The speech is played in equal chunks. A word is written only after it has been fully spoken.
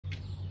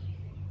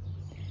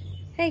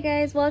Hey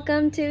guys,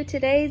 welcome to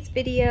today's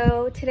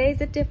video.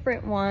 Today's a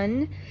different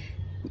one.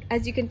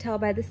 As you can tell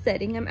by the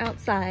setting, I'm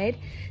outside.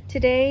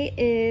 Today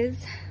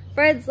is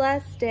Fred's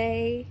last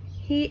day.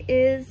 He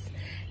is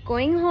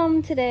going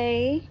home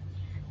today.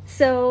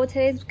 So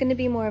today's gonna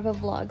be more of a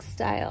vlog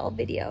style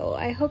video.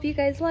 I hope you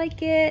guys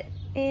like it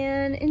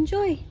and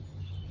enjoy.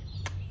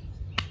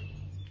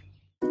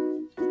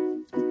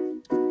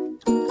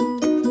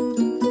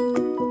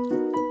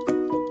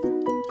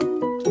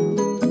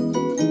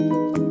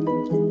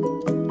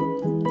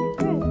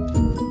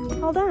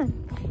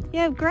 You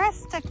have grass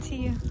stuck to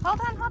you.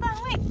 Hold on,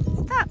 wait,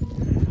 stop.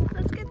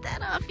 Let's get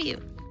that off you.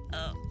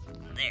 Oh,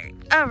 there.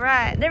 All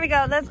right, there we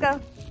go, let's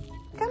go.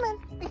 Come on,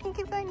 we can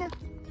keep going now.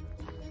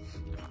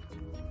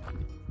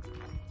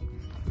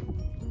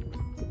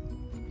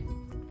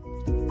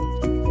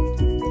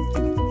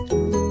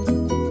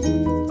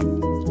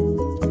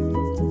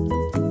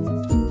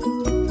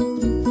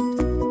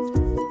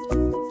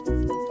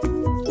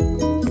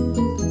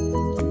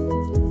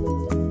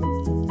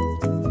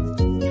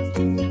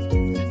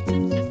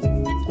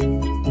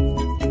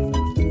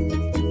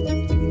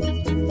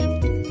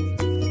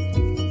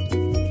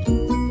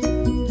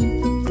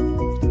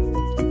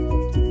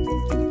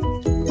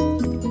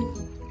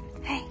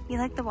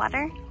 Like the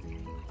water?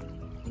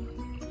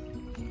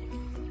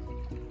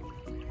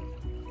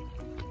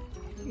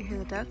 You hear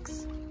the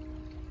ducks?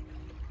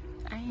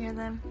 I hear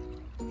them.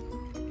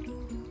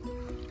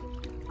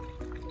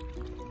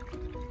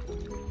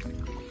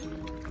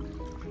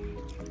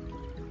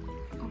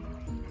 Oh,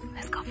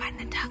 let's go find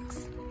the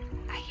ducks.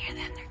 I hear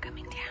them, they're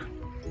coming down.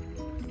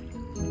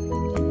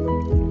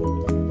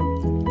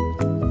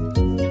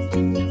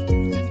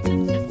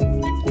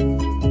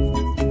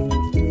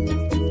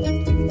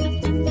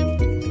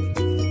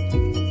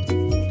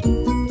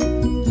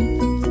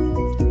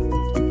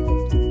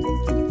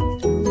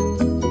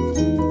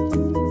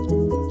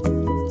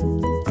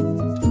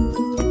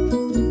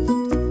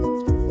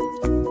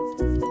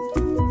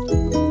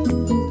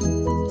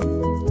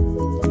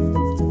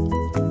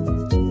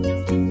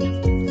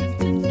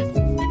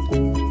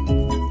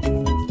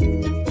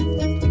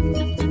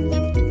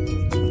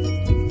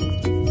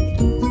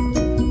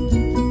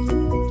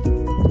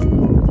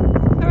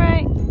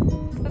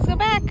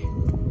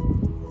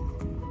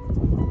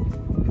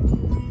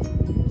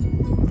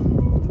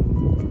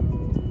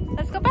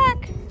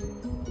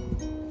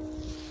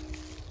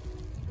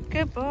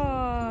 Good boy.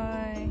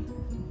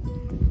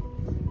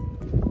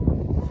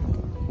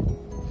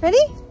 Ready?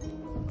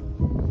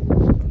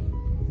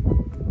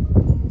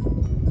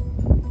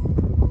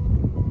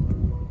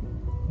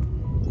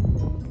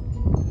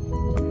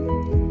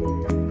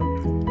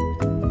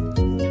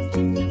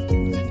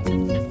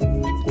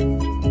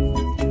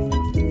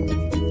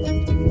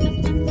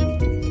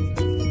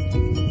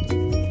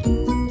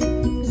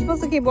 You're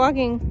supposed to keep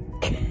walking.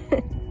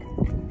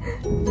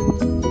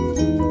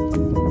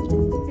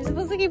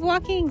 Keep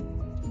walking.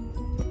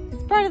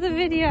 It's part of the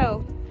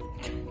video.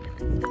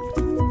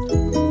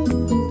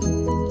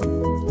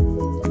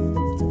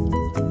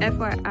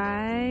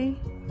 FYI,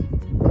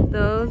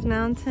 those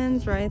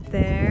mountains right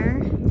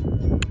there,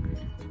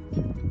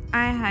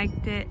 I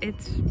hiked it.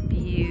 It's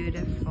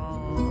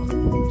beautiful.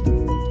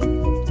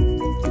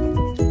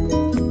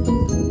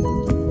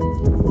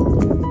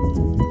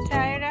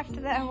 Tired after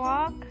that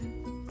walk?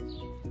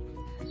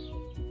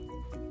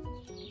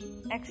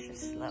 Extra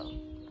slow.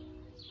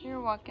 You're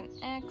walking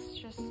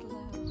extra slow.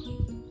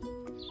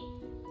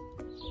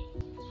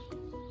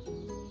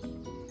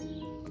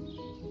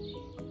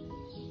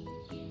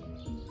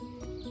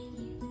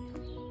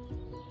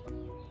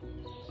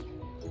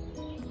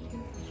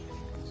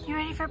 You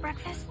ready for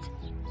breakfast?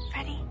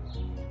 Ready?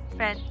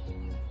 Fred?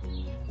 Do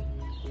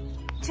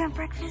you want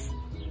breakfast?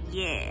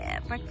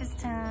 Yeah, breakfast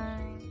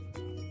time.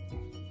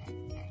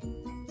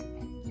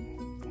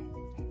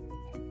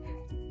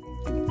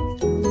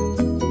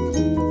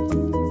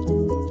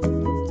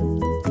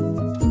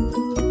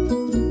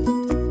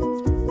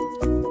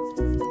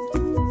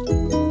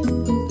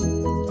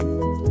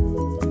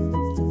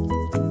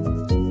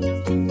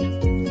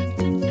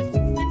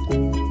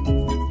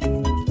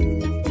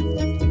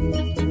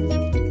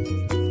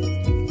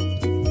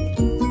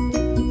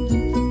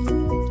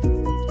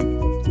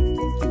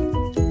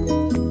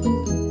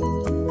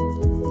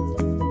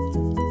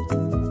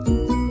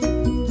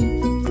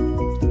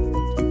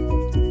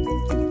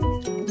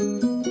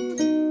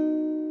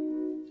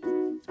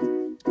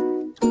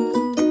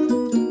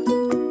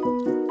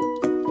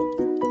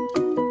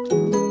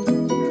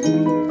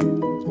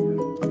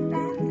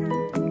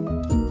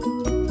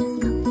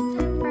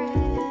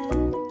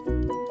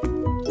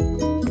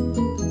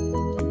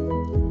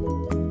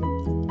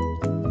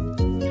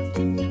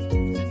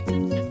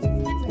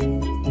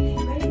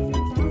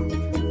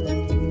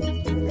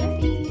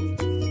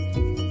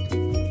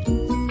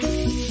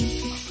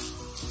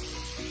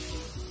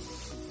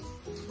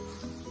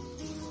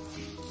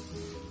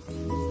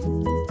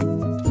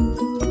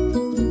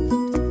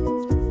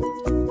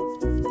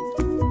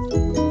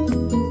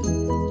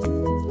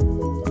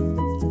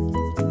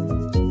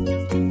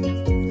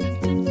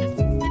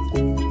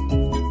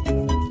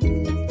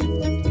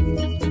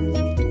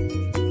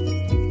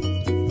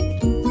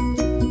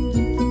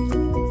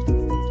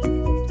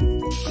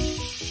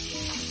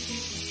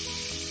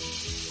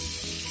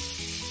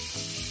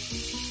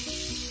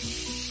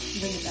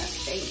 Look at that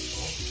face.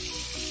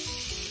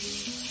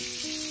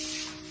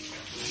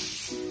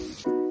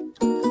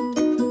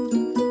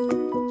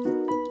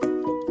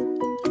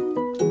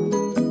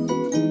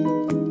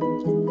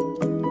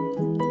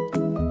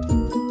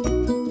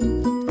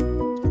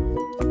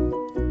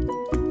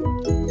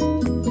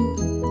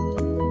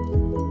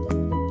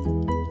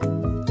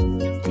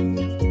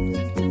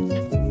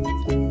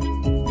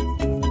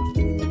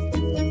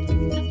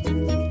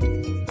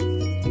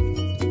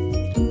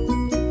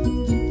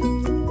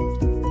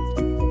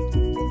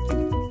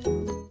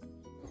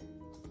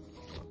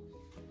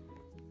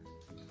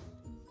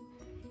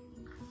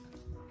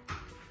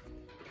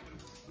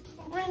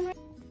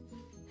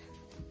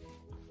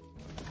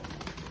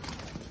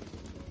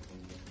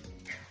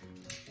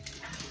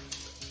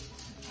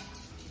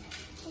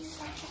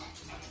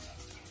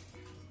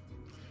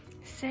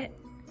 Sit.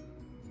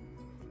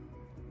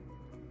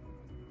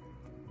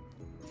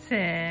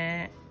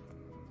 Sit.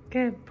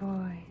 Good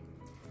boy.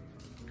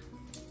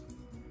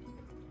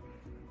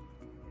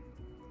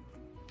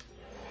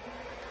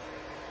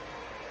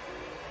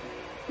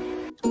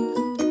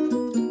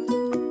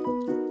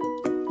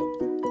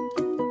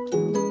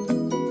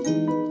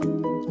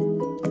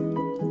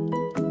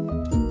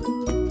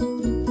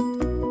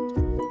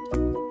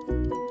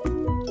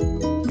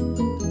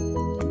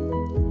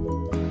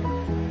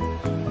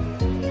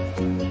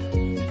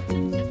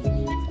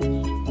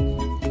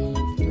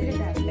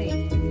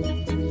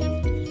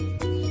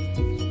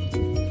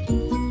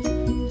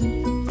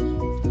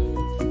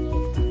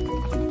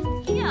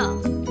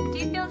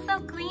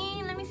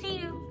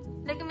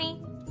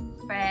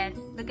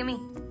 Look at me.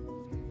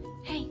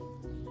 Hey.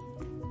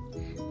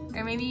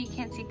 Or maybe you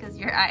can't see because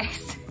your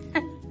eyes.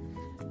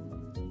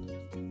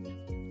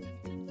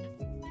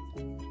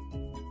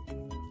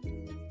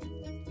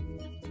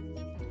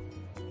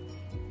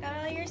 Got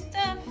all your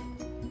stuff.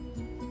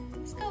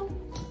 Let's go.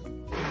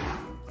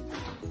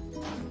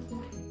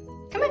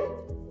 Come on.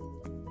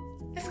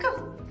 Let's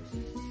go.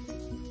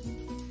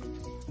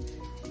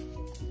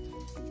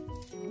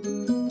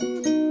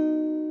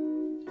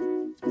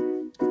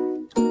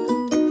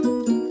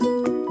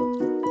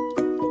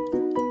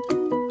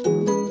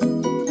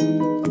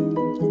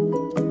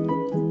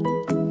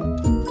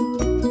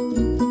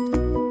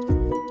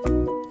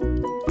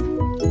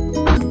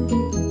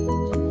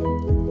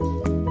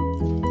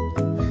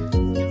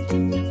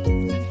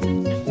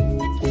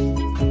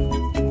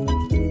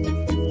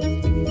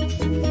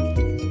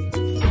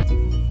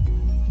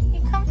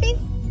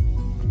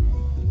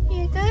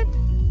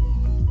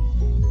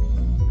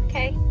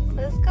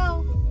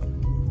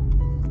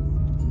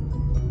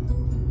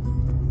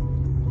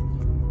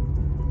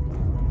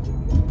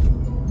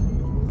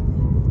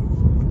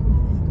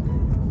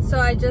 So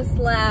I just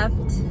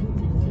left,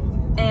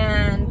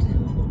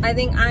 and I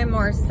think I'm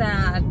more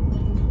sad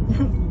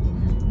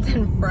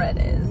than Fred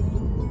is.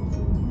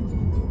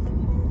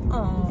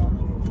 Oh,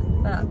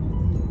 but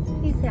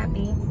he's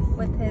happy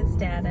with his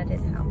dad at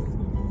his house.